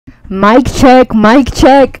Mic check, mic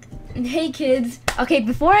check. Hey kids. Okay,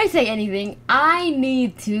 before I say anything, I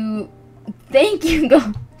need to thank you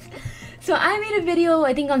guys. So I made a video,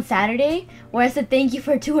 I think on Saturday, where I said thank you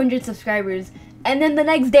for 200 subscribers. And then the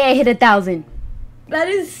next day I hit 1,000. That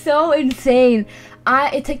is so insane.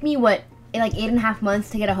 It took me, what, like 8.5 months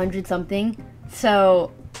to get 100 something.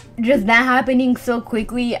 So just that happening so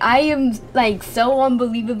quickly, I am like so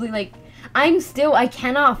unbelievably like, I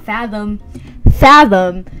cannot fathom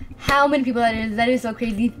how many people that is. That is so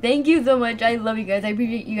crazy. Thank you so much. I love you guys. I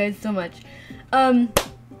appreciate you guys so much.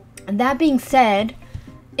 That being said,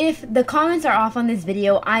 if the comments are off on this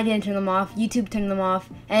video, I didn't turn them off. YouTube turned them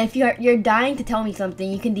off. And if you're dying to tell me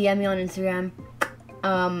something, you can DM me on Instagram.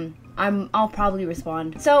 I'll probably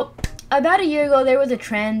respond. So about a year ago, there was a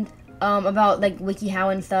trend about like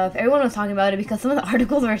Wikihow and stuff. Everyone was talking about it because some of the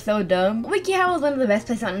articles were so dumb. Wikihow is one of the best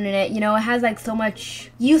places on the internet. You know, it has like so much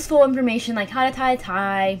useful information, like how to tie a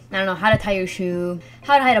tie, I don't know, how to tie your shoe,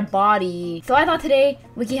 how to hide a body. So I thought today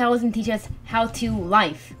Wikihow was gonna teach us how to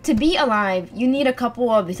life. To be alive, you need a couple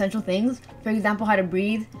of essential things. For example, how to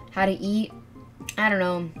breathe, how to eat. I don't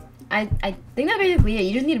know. I think that's basically it.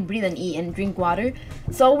 You just need to breathe and eat and drink water.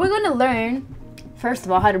 So we're gonna learn, first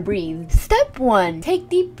of all, how to breathe. Step 1, take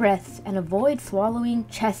deep breaths and avoid swallowing,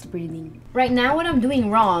 chest breathing. Right now what I'm doing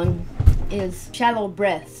wrong is shallow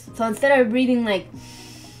breaths. So instead of breathing like,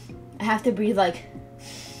 I have to breathe like,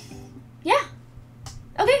 yeah,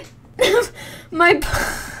 okay.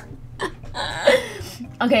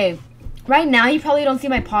 Okay, right now you probably don't see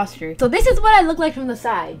my posture. So this is what I look like from the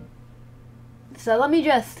side. So let me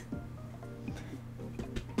just,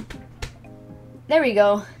 there we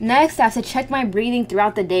go. Next, I have to check my breathing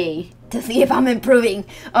throughout the day to see if I'm improving.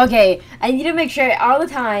 Okay, I need to make sure all the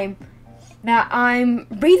time that I'm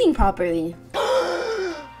breathing properly.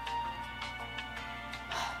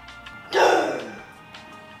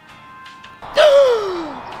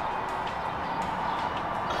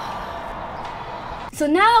 So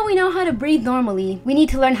now that we know how to breathe normally, we need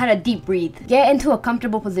to learn how to deep breathe. Get into a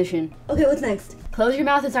comfortable position. Okay, what's next? Close your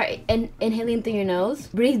mouth and start inhaling through your nose.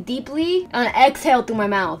 Breathe deeply and exhale through my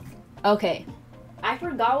mouth. Okay. I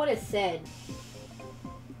forgot what it said.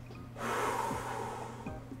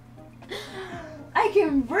 I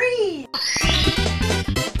can breathe!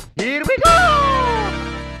 Here we go!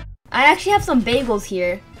 I actually have some bagels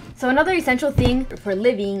here. So another essential thing for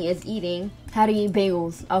living is eating. How to eat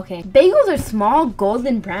bagels. Okay. Bagels are small,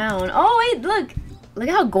 golden brown. Oh wait, look. Look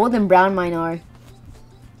at how golden brown mine are.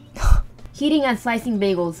 Heating and slicing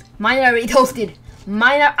bagels. Mine are already toasted.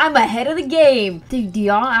 I'm ahead of the game. Do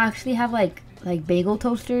y'all actually have like bagel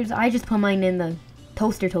toasters? I just put mine in the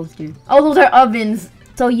toaster. Oh, those are ovens.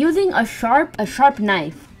 So using a sharp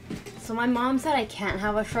knife. So my mom said I can't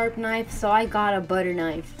have a sharp knife, so I got a butter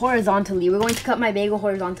knife. Horizontally. We're going to cut my bagel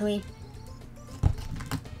horizontally.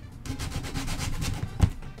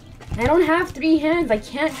 I don't have 3 hands. I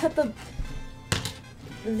can't cut the...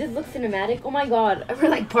 Does this look cinematic? Oh my god. I feel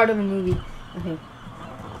like part of a movie. Okay.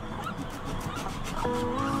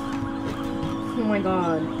 Oh my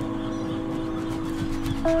god.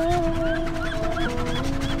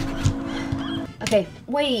 Okay,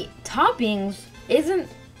 wait. Toppings? Isn't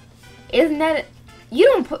that... You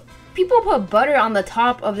don't put... People put butter on the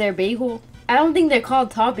top of their bagel. I don't think they're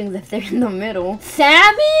called toppings if they're in the middle.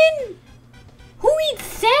 Salmon? Who eats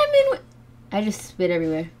salmon with... I just spit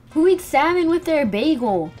everywhere. Who eats salmon with their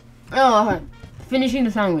bagel? Oh, okay. Finishing the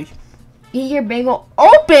sandwich. Eat your bagel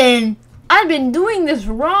open! I've been doing this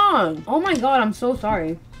wrong! Oh my god, I'm so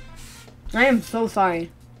sorry. I am so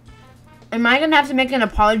sorry. Am I gonna have to make an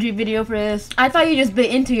apology video for this? I thought you just bit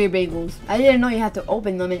into your bagels. I didn't know you had to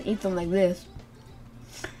open them and eat them like this.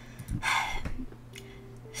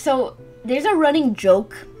 So, there's a running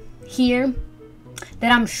joke here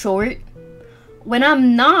that I'm short. When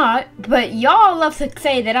I'm not, but y'all love to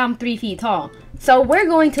say that I'm 3 feet tall. So we're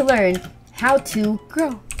going to learn how to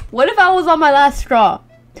grow. What if I was on my last straw?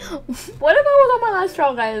 What if I was on my last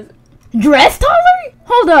straw, guys? Dress taller?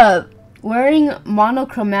 Hold up. Wearing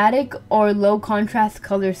monochromatic or low contrast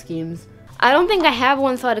color schemes. I don't think I have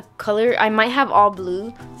one so to color. I might have all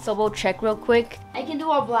blue, so we'll check real quick. I can do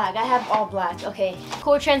all black. I have all black. Okay,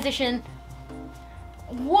 cool transition.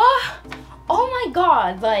 What? Oh my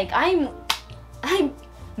god, like I'm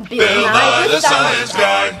Bill Nye the Science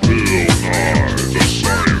Guy. Bill Nye the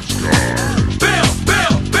Science Guy.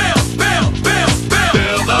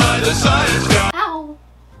 Bill Nye the Science Guy. Ow.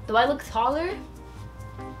 Do I look taller?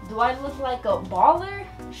 Do I look like a baller?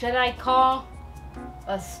 Should I call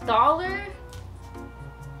a staller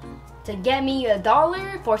to get me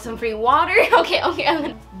 $1 for some free water? Okay, I'm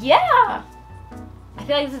gonna... Yeah! I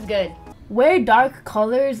feel like this is good. wear dark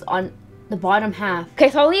colors on the bottom half. Okay,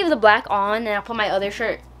 so I'll leave the black on and I'll put my other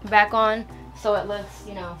shirt back on so it looks,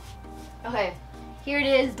 you know. Okay, here it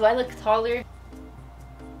is. Do I look taller?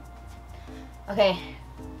 Okay,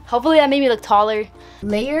 hopefully that made me look taller.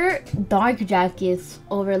 Layer dark jackets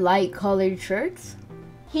over light colored shirts.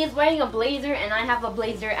 He's wearing a blazer and I have a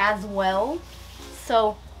blazer as well.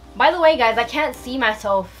 So, by the way guys, I can't see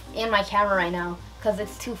myself in my camera right now because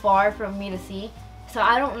it's too far for me to see. So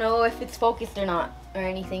I don't know if it's focused or not or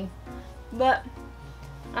anything. But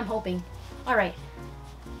I'm hoping. Alright.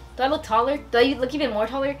 Do I look taller? Do I look even more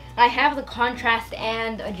taller? I have the contrast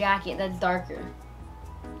and a jacket that's darker.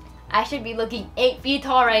 I should be looking 8 feet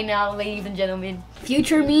tall right now, ladies and gentlemen.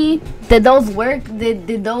 Future me, did those work?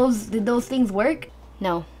 Did those things work?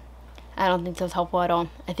 No. I don't think that's helpful at all.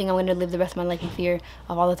 I think I'm going to live the rest of my life in fear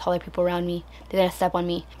of all the taller people around me. They're going to step on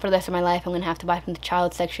me. For the rest of my life, I'm going to have to buy from the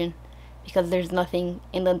child section because there's nothing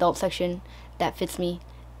in the adult section that fits me.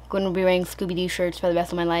 I'm going to be wearing Scooby-Doo shirts for the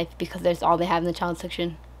rest of my life because there's all they have in the child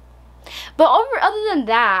section. But other than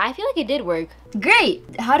that, I feel like it did work. Great!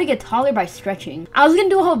 How to get taller by stretching. I was going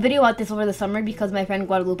to do a whole video about this over the summer because my friend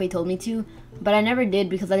Guadalupe told me to, but I never did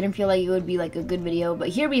because I didn't feel like it would be like a good video. But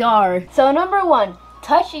here we are. So number 1,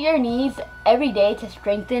 touch your knees every day to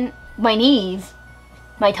strengthen my knees,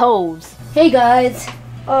 my toes. Hey guys,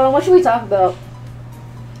 what should we talk about?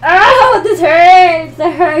 Oh, this hurts!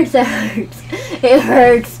 That hurts! That hurts! It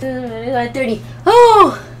hurts! 30.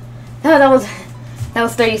 Oh, that was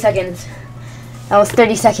 30 seconds. That was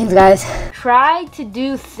 30 seconds, guys. Try to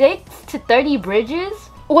do 6 to 30 bridges.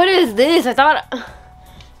 What is this? I thought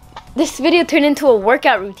this video turned into a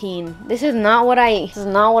workout routine. This is not what I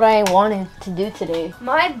wanted to do today.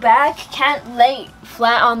 My back can't lay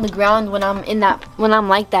flat on the ground when I'm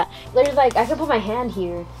like that. There's like I can put my hand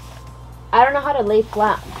here. I don't know how to lay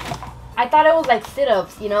flat. I thought it was like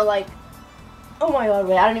sit-ups, you know, like oh my god,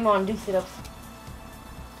 wait, I don't even want to do sit-ups.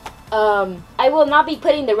 I will not be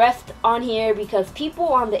putting the rest on here because people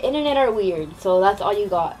on the internet are weird. So that's all you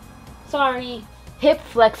got. Sorry. Hip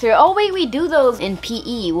flexor. Oh wait, we do those in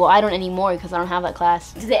PE. Well, I don't anymore because I don't have that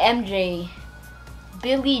class. To the MJ.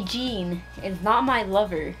 Billie Jean is not my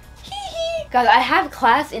lover. Guys, I have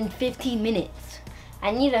class in 15 minutes.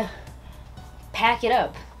 I need to pack it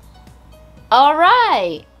up.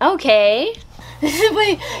 Alright. Okay. This is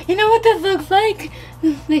wait, you know what this looks like?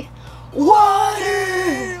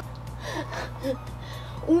 Water!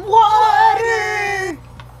 Water!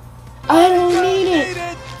 I don't need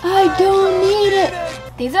it. I don't need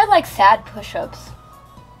it. These are like sad push-ups.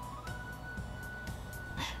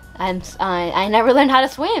 I never learned how to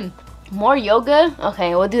swim. More yoga?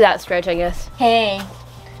 Okay, we'll do that stretch, I guess. Hey.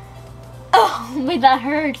 Oh, wait, that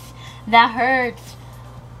hurts. That hurts.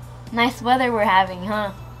 Nice weather we're having,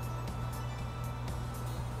 huh?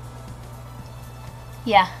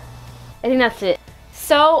 Yeah. I think that's it.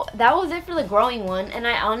 So, that was it for the growing one, and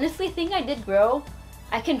I honestly think I did grow.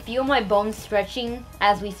 I can feel my bones stretching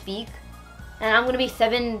as we speak, and I'm gonna be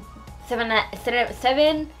seven and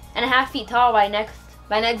a half feet tall by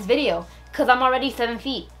next video, cause I'm already 7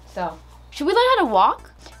 feet. So, should we learn how to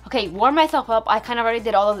walk? Okay, warm myself up. I kind of already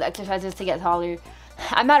did all those exercises to get taller.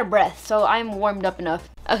 I'm out of breath, so I'm warmed up enough.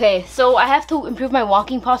 Okay, so I have to improve my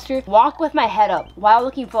walking posture. Walk with my head up while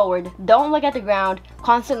looking forward. Don't look at the ground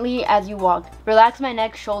constantly as you walk. Relax my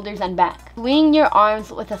neck, shoulders, and back. Swing your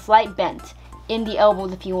arms with a slight bend in the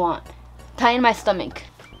elbows if you want. Tighten my stomach.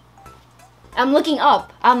 I'm looking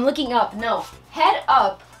up. I'm looking up. No. Head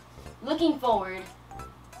up. Looking forward.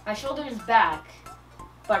 My shoulders back,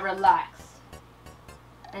 but relax.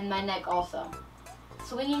 And my neck also.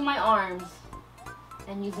 Swinging my arms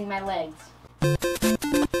and using my legs.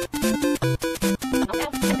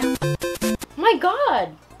 My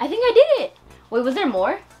god! I think I did it! Wait, was there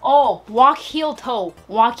more? Oh, walk heel toe.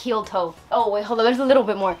 Walk heel toe. Oh, wait, hold on. There's a little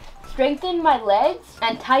bit more. Strengthen my legs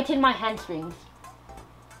and tighten my hamstrings.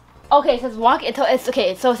 Okay, it says walk. It's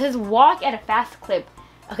okay. So it says walk at a fast clip.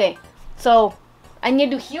 Okay, so I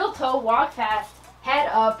need to do heel toe, walk fast, head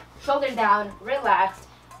up, shoulders down, relaxed,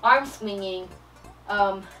 arms swinging.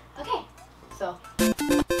 Okay, so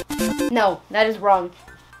no, that is wrong.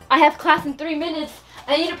 I have class in 3 minutes.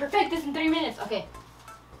 I need to perfect this in 3 minutes. Okay,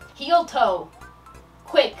 heel toe,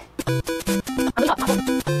 quick,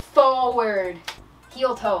 forward,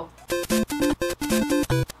 heel toe.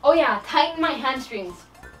 Oh yeah, tighten my hamstrings.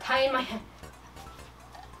 Tighten my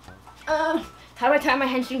how do I tie my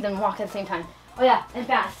hamstrings and walk at the same time? Oh yeah, and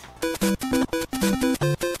fast.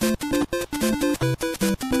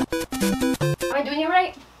 Am I doing it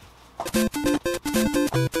right?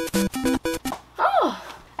 Oh,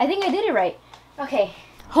 I think I did it right. Okay.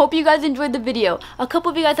 Hope you you guys enjoyed the video. A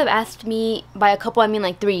couple of you guys have asked me, by a couple I mean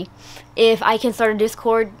like 3, if I can start a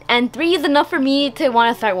Discord, and 3 is enough for me to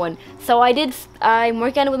want to start one. So I'm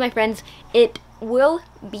working on it with my friends. It will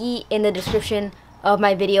be in the description of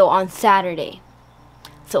my video on Saturday.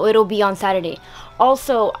 So it'll be on Saturday.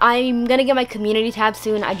 Also, I'm gonna get my community tab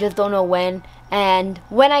soon. I just don't know when. And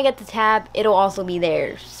when I get the tab, it'll also be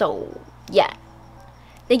there. So yeah.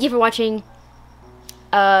 Thank you for watching.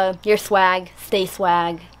 Your swag, stay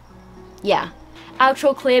swag. Yeah.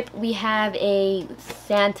 Outro clip, we have a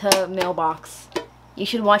Santa mailbox. You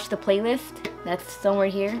should watch the playlist. That's somewhere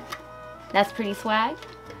here. That's pretty swag.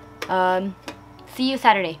 See you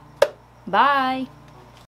Saturday. Bye.